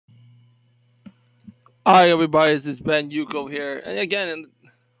Hi, everybody. This is Ben Yuko here. And again,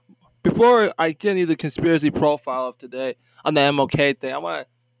 before I get into the conspiracy profile of today on the MLK thing, I want to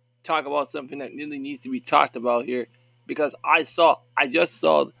talk about something that really needs to be talked about here because I just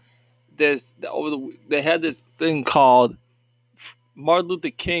saw they had this thing called Martin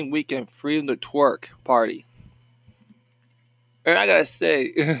Luther King Weekend Freedom to Twerk Party, and I gotta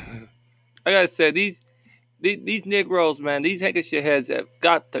say, these Negroes, man, these handkerchief heads have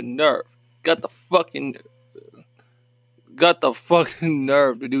got the nerve, got the fucking, got the fucking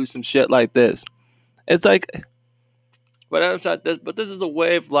nerve to do some shit like this. It's like, but that's not this. But this is a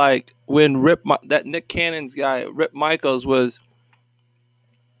wave like when that Nick Cannon's guy, Rip Michaels, was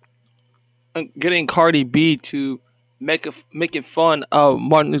getting Cardi B to making fun of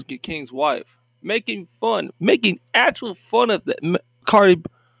Martin Luther King's wife, making actual fun of Cardi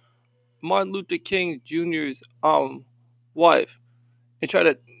Martin Luther King Jr.'s wife, and try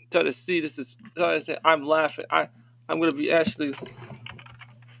to see this is try to say I'm laughing. I'm gonna be actually.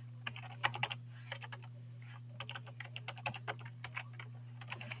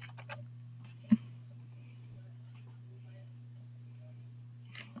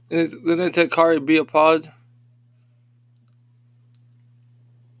 Then they said Cardi B apologized,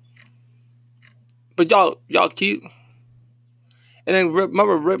 but y'all keep. And then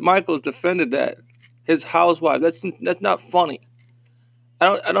remember, Rip Michaels defended that his housewife. That's not funny.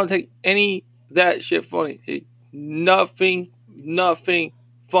 I don't take any that shit funny. Nothing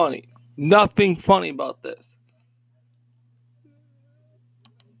funny. Nothing funny about this.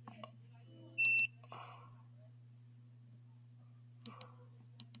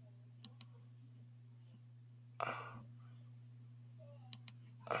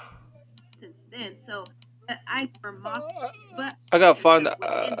 Since then, so I never mocked, but I gotta find.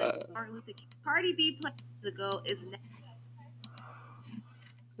 Martin Luther King. Cardi B played ago is.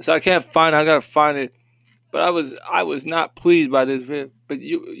 So I can't find. I gotta find it. But I was not pleased by this video. But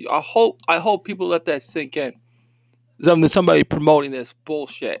I hope people let that sink in. Somebody promoting this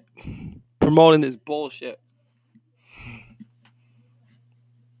bullshit. Promoting this bullshit.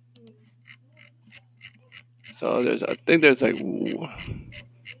 So I think there's like, look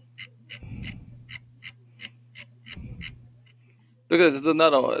at this. There's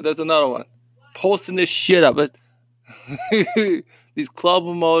another one. There's another one. Posting this shit up. These club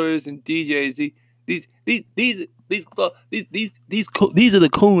promoters and DJs. These are the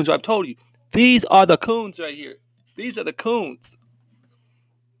coons. I've told you. These are the coons right here. These are the coons.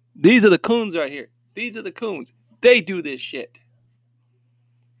 These are the coons right here. These are the coons. They do this shit.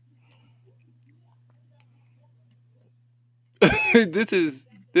 This is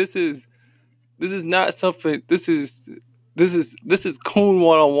not something. This is coon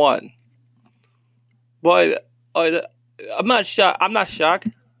 101. Boy, I'm not shocked. I'm not shocked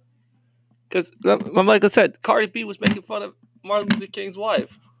because, like I said, Cardi B was making fun of Martin Luther King's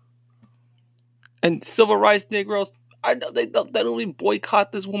wife and civil rights Negroes. I know they don't even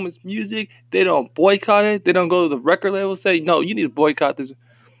boycott this woman's music. They don't boycott it. They don't go to the record label and say, no, you need to boycott this.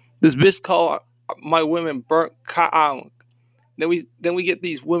 This bitch called my women burnt cotton. Then we get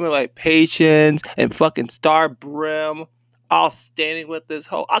these women like Patience and fucking Star Brim all standing with this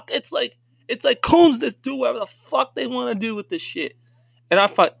whole. It's like coons just do whatever the fuck they want to do with this shit. And I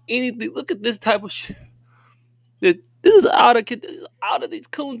find anything. Look at this type of shit. This is out of these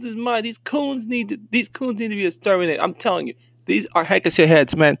coons' mind. These coons need to be exterminated. I'm telling you, these are handkerchief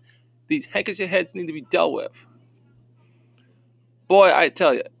heads, man. These handkerchief heads need to be dealt with. Boy, I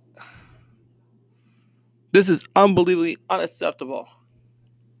tell you, this is unbelievably unacceptable.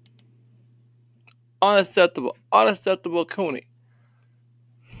 Unacceptable cooning.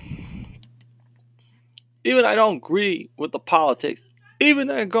 Even I don't agree with the politics.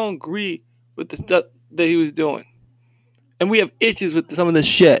 Even I don't agree with the stuff that he was doing. And we have issues with some of this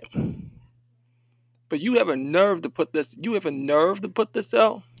shit. But you have a nerve to put this. You have a nerve to put this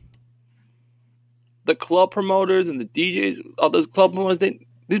out. The club promoters and the DJs, all those club promoters,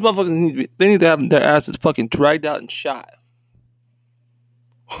 these motherfuckers need to have their asses fucking dragged out and shot.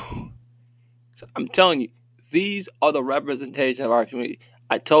 So I'm telling you, these are the representation of our community.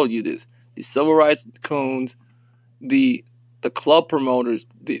 I told you this. The civil rights coons, the club promoters,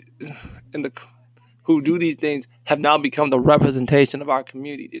 and the who do these things have now become the representation of our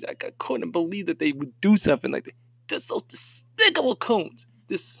community. I couldn't believe that they would do something like that. Just so despicable coons.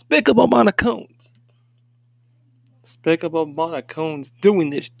 Despicable amount of coons. Despicable amount of coons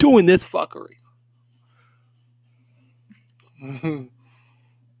doing this fuckery.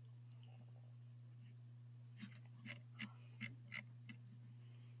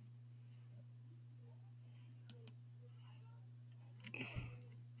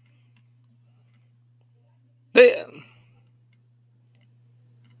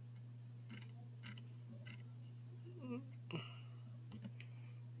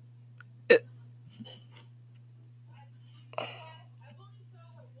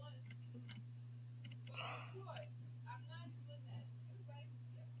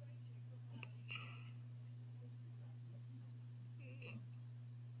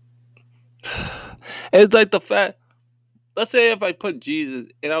 It's like the fact. Let's say if I put Jesus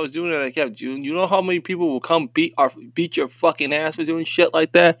and I was doing it, I kept June. You know how many people will come beat your fucking ass for doing shit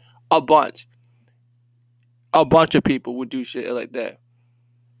like that? A bunch. A bunch of people would do shit like that.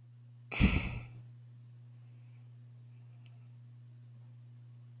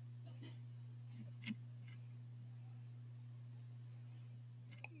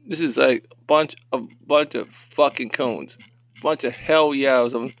 This is like a bunch of fucking coons, bunch of hell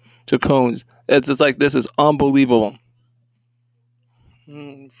yeahs to coons. It's just like this is unbelievable.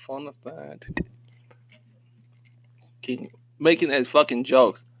 Fun of that. Making these fucking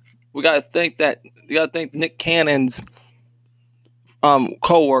jokes. We gotta think that you gotta think Nick Cannon's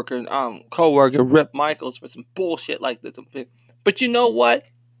coworker Rip Michaels for some bullshit like this. But you know what?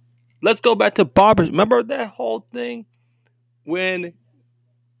 Let's go back to barbers. Remember that whole thing when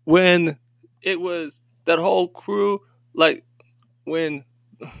when it was that whole crew like when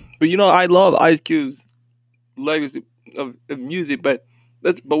but you know I love Ice Cube's legacy of music, but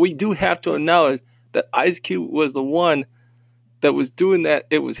we do have to acknowledge that Ice Cube was the one that was doing that.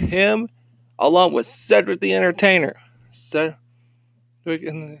 It was him along with Cedric the Entertainer.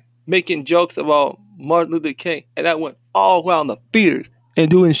 Making jokes about Martin Luther King, and that went all around the theaters and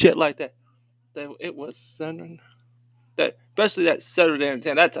doing shit like that. That it was Cedric, that especially that Cedric the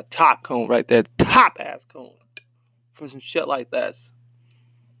Entertainer. That's a top cone right there, top ass cone for some shit like that.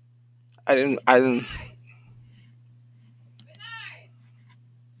 I didn't.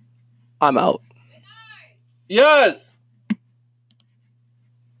 I'm out. Yes.